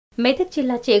మెదక్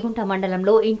జిల్లా చేగుంట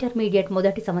మండలంలో ఇంటర్మీడియట్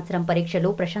మొదటి సంవత్సరం పరీక్షలు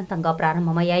ప్రశాంతంగా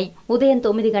ప్రారంభమయ్యాయి. ఉదయం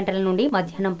 9 గంటల నుండి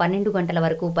మధ్యాహ్నం 12 గంటల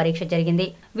వరకు పరీక్ష జరిగింది.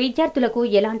 విద్యార్థులకు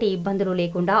ఎలాంటి ఇబ్బందులు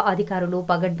లేకుండా అధికారులు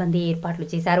పగడ్బందీ ఏర్పాట్లు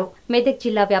చేశారు. మెదక్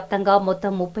జిల్లా వ్యాప్తంగా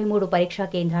మొత్తం 33 పరీక్షా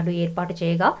కేంద్రాలు ఏర్పాటు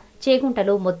చేయగా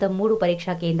చేగుంటలో మొత్తం 3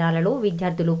 పరీక్షా కేంద్రాలలో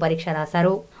విద్యార్థులు పరీక్ష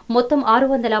రాశారు. మొత్తం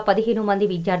 615 మంది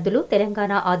విద్యార్థులు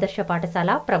తెలంగాణ ఆదర్శ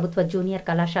పాఠశాల, ప్రభుత్వ జూనియర్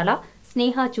కళాశాల,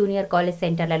 స్నేహ జూనియర్ కాలేజ్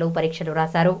సెంటర్లలో పరీక్షలు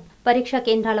రాశారు. పరీక్షా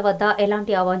కేంద్రాల వద్ద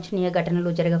ఎలాంటి అవాంఛనీయ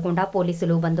ఘటనలు జరగకుండా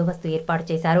పోలీసులు బందోబస్తు ఏర్పాటు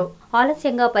చేశారు.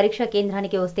 ఆలస్యంగా పరీక్షా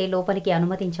కేంద్రానికి వస్తే లోపలికి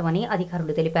అనుమతించమని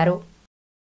అధికారులు తెలిపారు.